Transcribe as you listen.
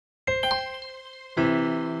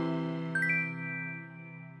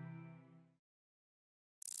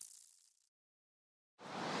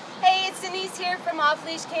Denise here from Off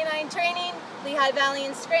Leash Canine Training, Lehigh Valley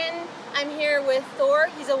and Scranton. I'm here with Thor.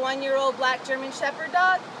 He's a 1-year-old black German Shepherd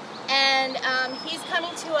dog, and he's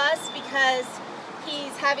coming to us because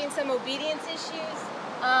he's having some obedience issues.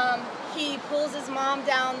 He pulls his mom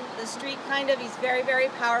down the street kind of. He's very, very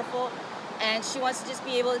powerful, and she wants to just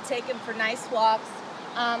be able to take him for nice walks.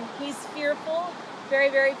 He's fearful, very,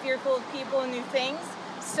 very fearful of people and new things.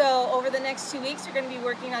 So over the next 2 weeks, we're going to be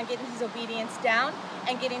working on getting his obedience down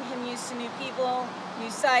and getting him used to new people,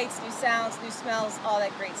 new sights, new sounds, new smells, all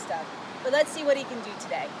that great stuff. But let's see what he can do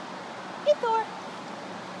today. Hey, Thor.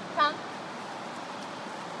 Come.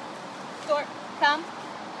 Thor, come.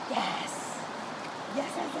 Yes.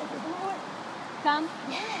 Yes, I said good boy. Come.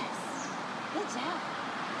 Yes. Good job.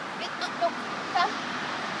 No. Come.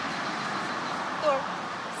 Thor,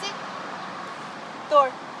 sit.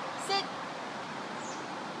 Thor, sit.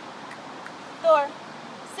 Thor,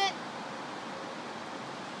 sit.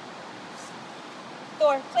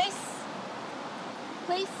 Thor, place.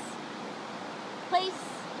 Place. Place.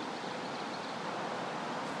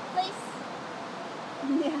 Place.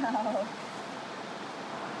 No.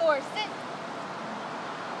 Thor, sit.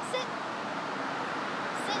 Sit.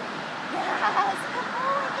 Sit. Yes. Good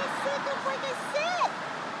boy. Good sit. Good boy. Good sit.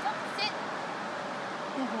 Sit.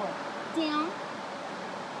 Good boy. Down.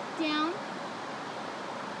 Down.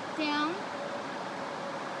 Down.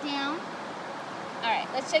 Down. All right,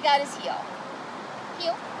 let's check out his heel.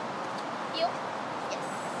 Heel. Heel. Yes.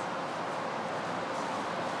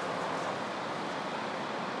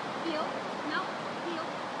 Heel. No. Heel.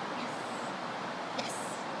 Yes. Yes.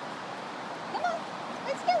 Come on.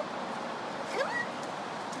 Let's go. Come on.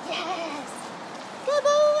 Yes. Good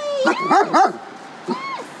boy. Yes.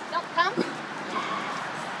 Yes. Don't come. Yes.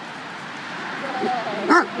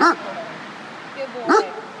 Good boy. Good boy.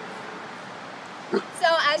 So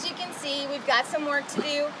as you can see, we've got some work to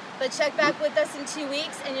do, but check back with us in 2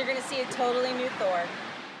 weeks and you're going to see a totally new Thor.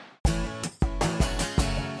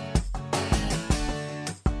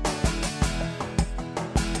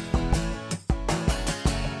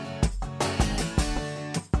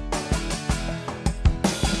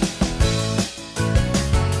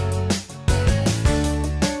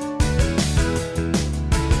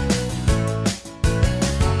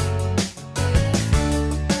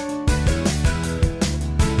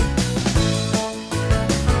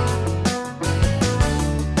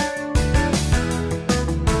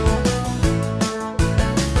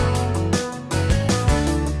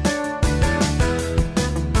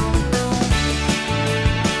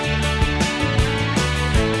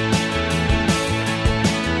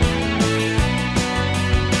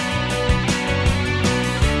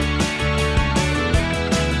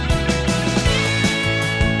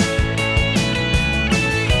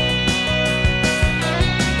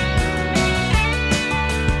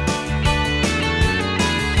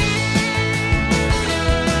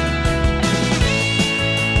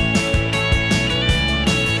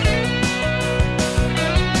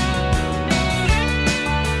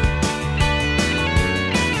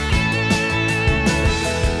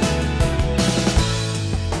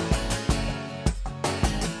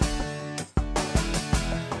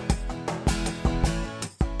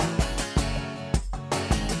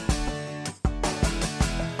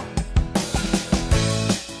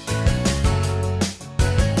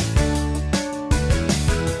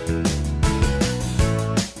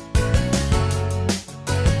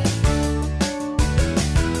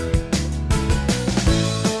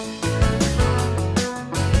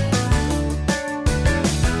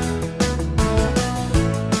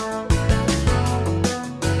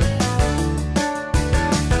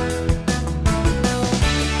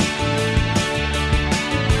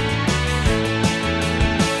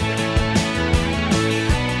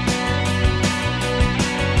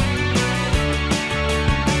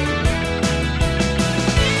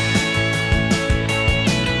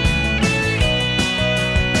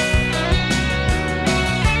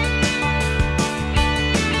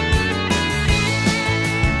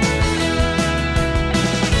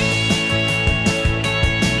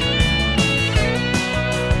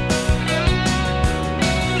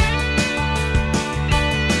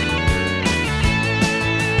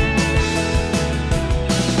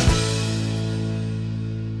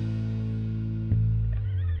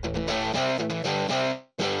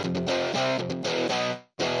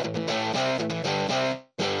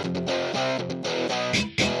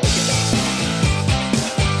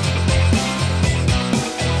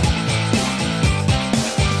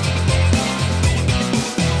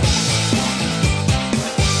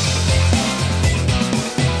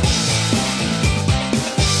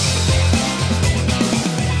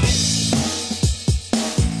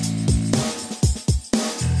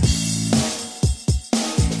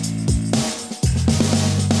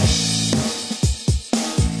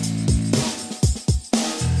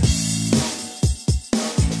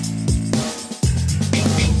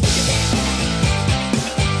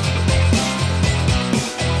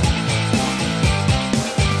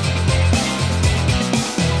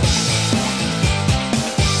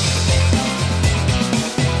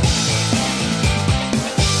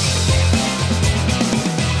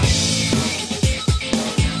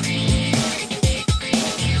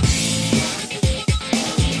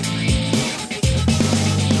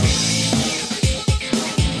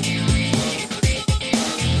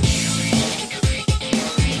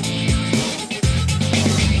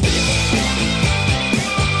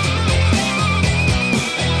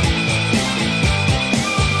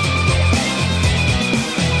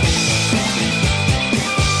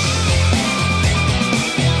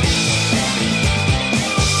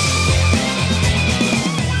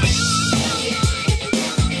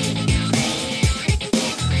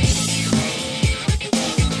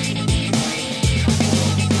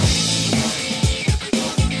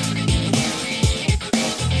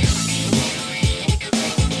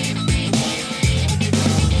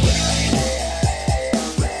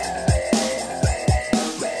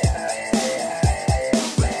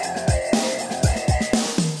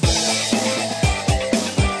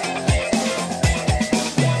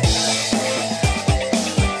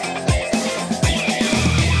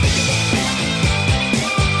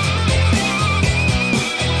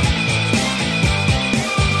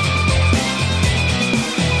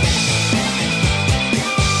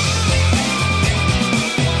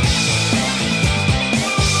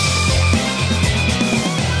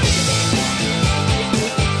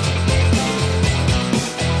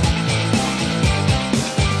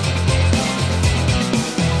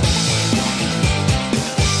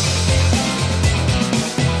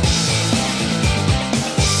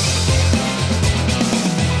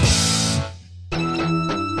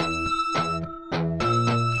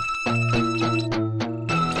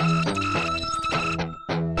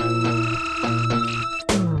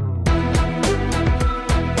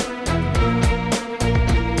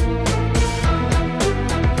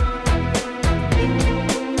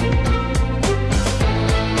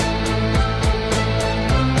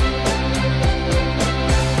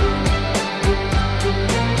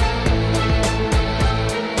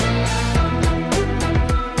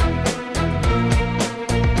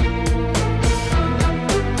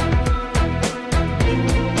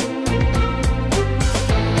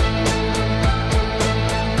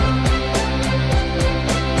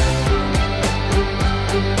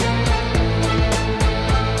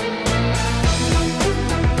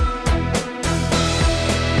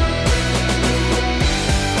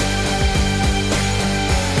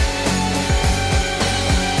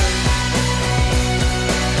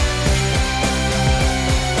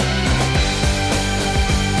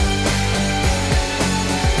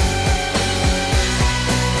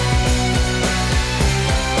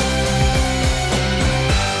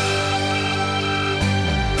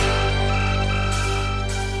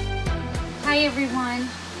 everyone.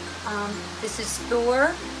 This is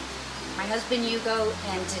Thor, my husband Hugo,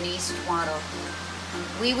 and Denise Twaddle.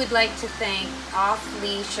 We would like to thank Off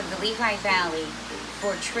Leash of the Lehigh Valley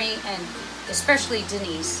for and especially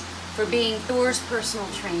Denise, for being Thor's personal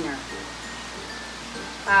trainer.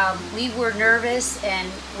 We were nervous and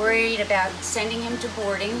worried about sending him to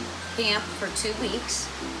boarding camp for 2 weeks,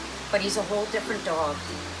 but he's a whole different dog.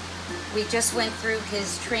 We just went through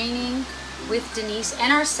his training with Denise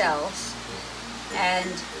and ourselves, and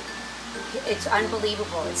it's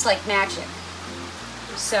unbelievable. It's like magic.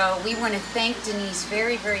 So we want to thank Denise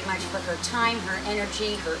very, very much for her time, her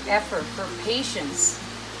energy, her effort, her patience,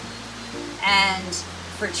 and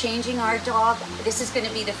for changing our dog. This is going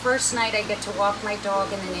to be the first night I get to walk my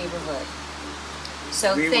dog in the neighborhood.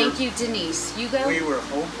 So thank you, Denise. Hugo? We were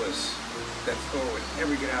hopeless that Thor would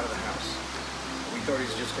ever get out of the house. We thought he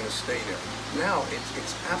was just going to stay there. Now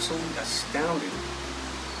it's absolutely astounding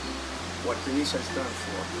what Denise has done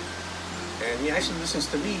for him. And he actually listens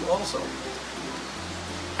to me also.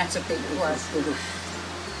 That's a big plus.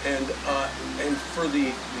 And for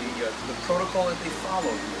the protocol that they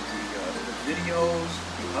followed, the videos,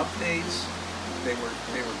 the updates, they were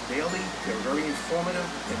daily. They were very informative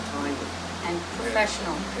and timely and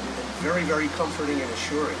professional, and very, very comforting and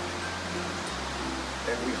assuring.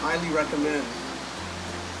 And we highly recommend,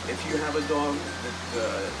 if you have a dog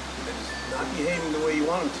that is not behaving the way you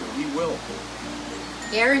want him to, he will.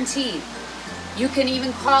 Guaranteed. You can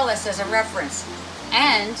even call us as a reference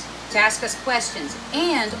and to ask us questions.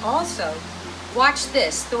 And also, watch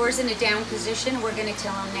this. Thor's in a down position. We're going to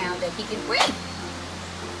tell him now that he can wait.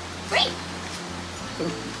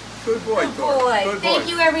 Good boy, Thor. Good boy. Thank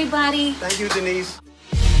you, everybody. Thank you, Denise.